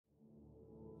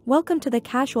Welcome to the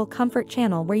Casual Comfort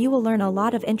channel where you will learn a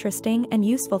lot of interesting and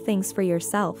useful things for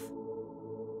yourself.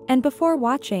 And before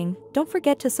watching, don't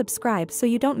forget to subscribe so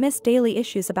you don't miss daily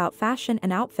issues about fashion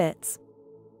and outfits.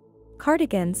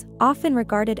 Cardigans, often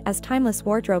regarded as timeless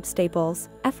wardrobe staples,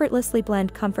 effortlessly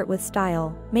blend comfort with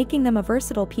style, making them a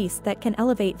versatile piece that can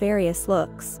elevate various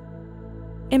looks.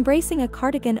 Embracing a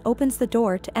cardigan opens the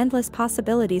door to endless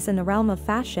possibilities in the realm of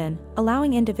fashion,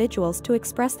 allowing individuals to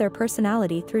express their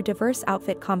personality through diverse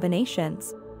outfit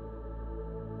combinations.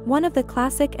 One of the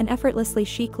classic and effortlessly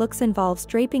chic looks involves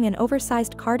draping an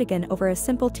oversized cardigan over a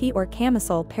simple tee or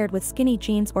camisole paired with skinny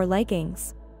jeans or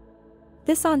leggings.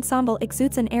 This ensemble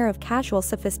exudes an air of casual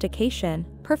sophistication,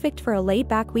 perfect for a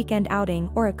laid-back weekend outing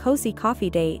or a cozy coffee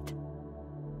date.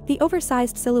 The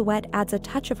oversized silhouette adds a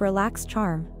touch of relaxed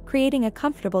charm, creating a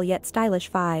comfortable yet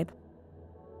stylish vibe.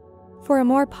 For a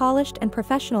more polished and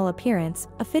professional appearance,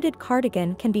 a fitted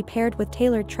cardigan can be paired with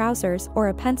tailored trousers or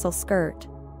a pencil skirt.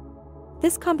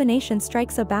 This combination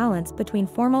strikes a balance between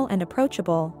formal and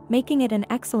approachable, making it an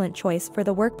excellent choice for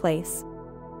the workplace.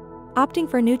 Opting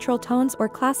for neutral tones or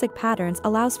classic patterns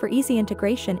allows for easy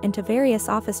integration into various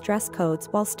office dress codes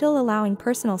while still allowing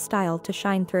personal style to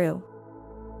shine through.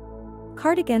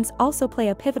 Cardigans also play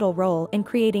a pivotal role in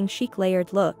creating chic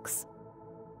layered looks.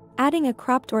 Adding a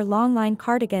cropped or long-line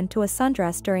cardigan to a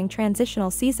sundress during transitional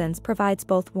seasons provides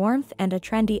both warmth and a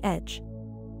trendy edge.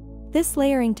 This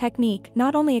layering technique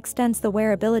not only extends the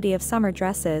wearability of summer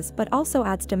dresses but also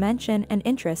adds dimension and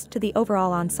interest to the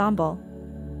overall ensemble.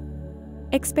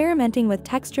 Experimenting with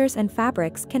textures and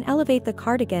fabrics can elevate the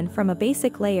cardigan from a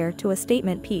basic layer to a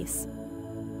statement piece.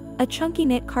 A chunky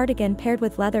knit cardigan paired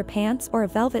with leather pants or a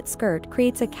velvet skirt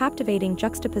creates a captivating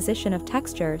juxtaposition of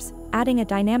textures, adding a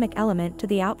dynamic element to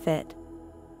the outfit.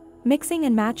 Mixing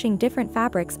and matching different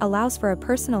fabrics allows for a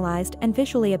personalized and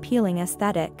visually appealing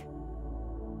aesthetic.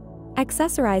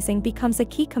 Accessorizing becomes a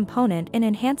key component in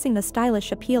enhancing the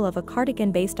stylish appeal of a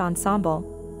cardigan-based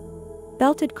ensemble.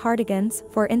 Belted cardigans,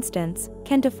 for instance,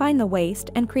 can define the waist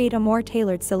and create a more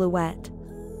tailored silhouette.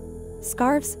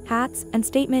 Scarves, hats, and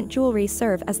statement jewelry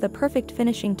serve as the perfect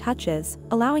finishing touches,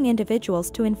 allowing individuals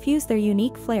to infuse their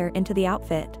unique flair into the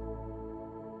outfit.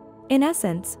 In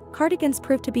essence, cardigans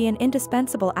prove to be an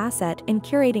indispensable asset in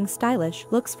curating stylish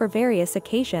looks for various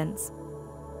occasions.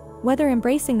 Whether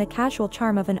embracing the casual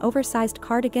charm of an oversized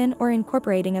cardigan or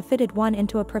incorporating a fitted one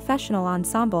into a professional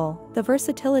ensemble, the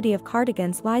versatility of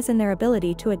cardigans lies in their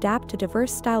ability to adapt to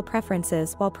diverse style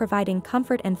preferences while providing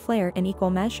comfort and flair in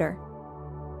equal measure.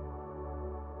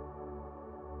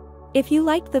 If you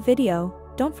liked the video,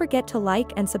 don't forget to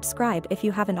like and subscribe if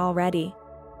you haven't already.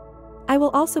 I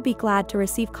will also be glad to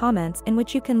receive comments in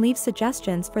which you can leave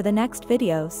suggestions for the next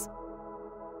videos.